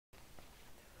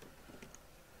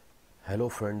Hello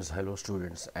friends, hello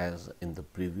students. As in the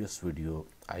previous video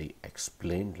I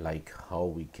explained like how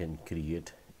we can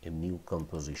create a new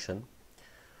composition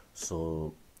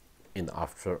so in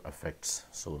After Effects.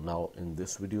 So now in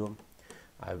this video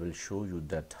I will show you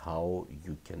that how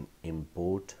you can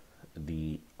import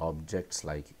the objects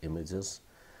like images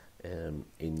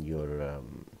in your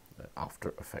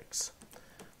After Effects.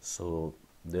 So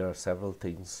there are several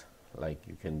things like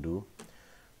you can do.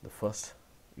 The first,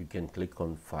 you can click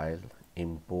on File,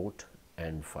 Import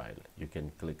and File. You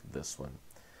can click this one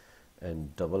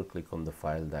and double click on the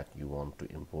file that you want to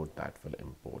import. That will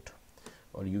import,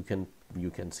 or you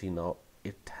can see now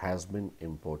it has been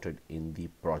imported in the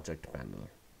project panel.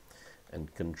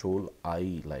 And Control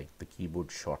I, like the keyboard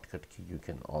shortcut key, you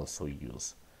can also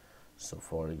use. So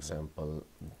for example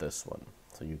this one,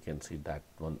 so you can see that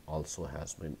one also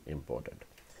has been imported.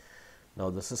 Now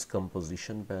this is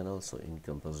composition panel. So in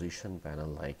composition panel,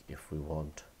 like if we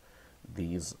want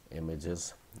these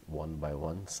images one by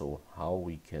one, so how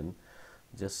we can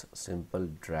just simple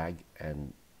drag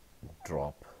and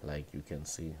drop. Like you can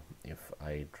see, if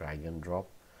I drag and drop,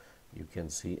 you can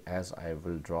see as I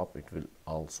will drop, it will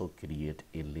also create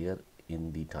a layer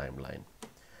in the timeline.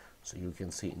 So you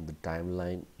can see in the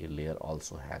timeline a layer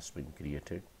also has been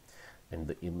created, and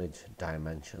the image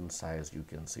dimension size, you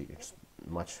can see it's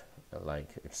much like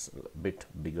it's a bit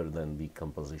bigger than the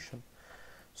composition.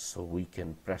 So we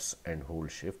can press and hold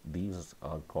shift. These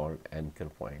are called anchor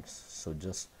points. So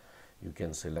just you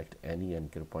can select any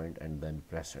anchor point and then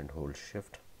press and hold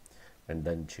shift and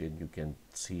then change. You can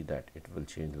see that it will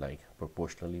change like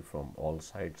proportionally from all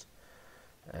sides,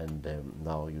 and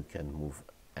now you can move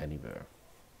anywhere.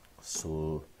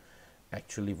 So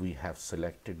actually we have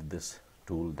selected this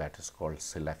tool that is called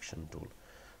selection tool.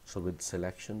 So with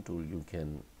selection tool you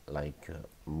can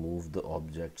move the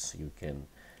objects, you can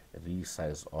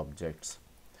resize objects.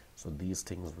 So these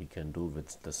things we can do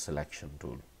with the selection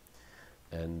tool.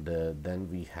 And then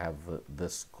we have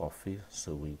this coffee,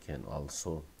 so we can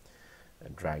also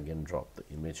drag and drop the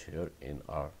image here in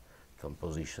our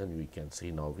composition. We can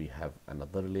see now we have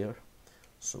another layer,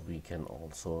 so we can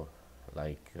also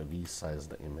resize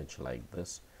the image like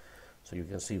this. So you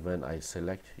can see when I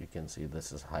select, you can see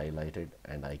this is highlighted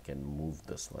and I can move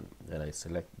this one. When I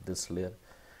select this layer,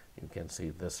 you can see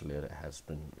this layer has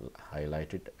been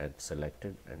highlighted and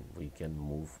selected, and we can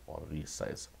move or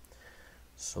resize.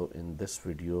 So in this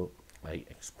video I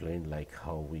explained like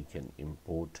how we can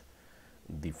import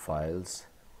the files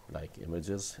like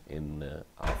images in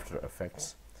After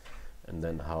Effects, and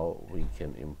then how we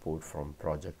can import from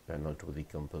project panel to the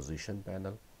composition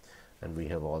panel, and we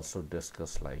have also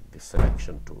discussed like the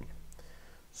selection tool.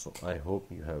 So I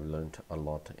hope you have learned a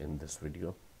lot in this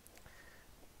video.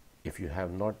 If you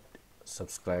have not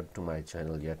subscribed to my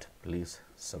channel yet, please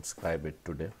subscribe it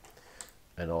today,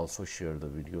 and also share the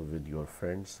video with your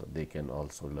friends so they can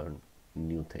also learn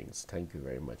new things. Thank you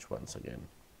very much once again.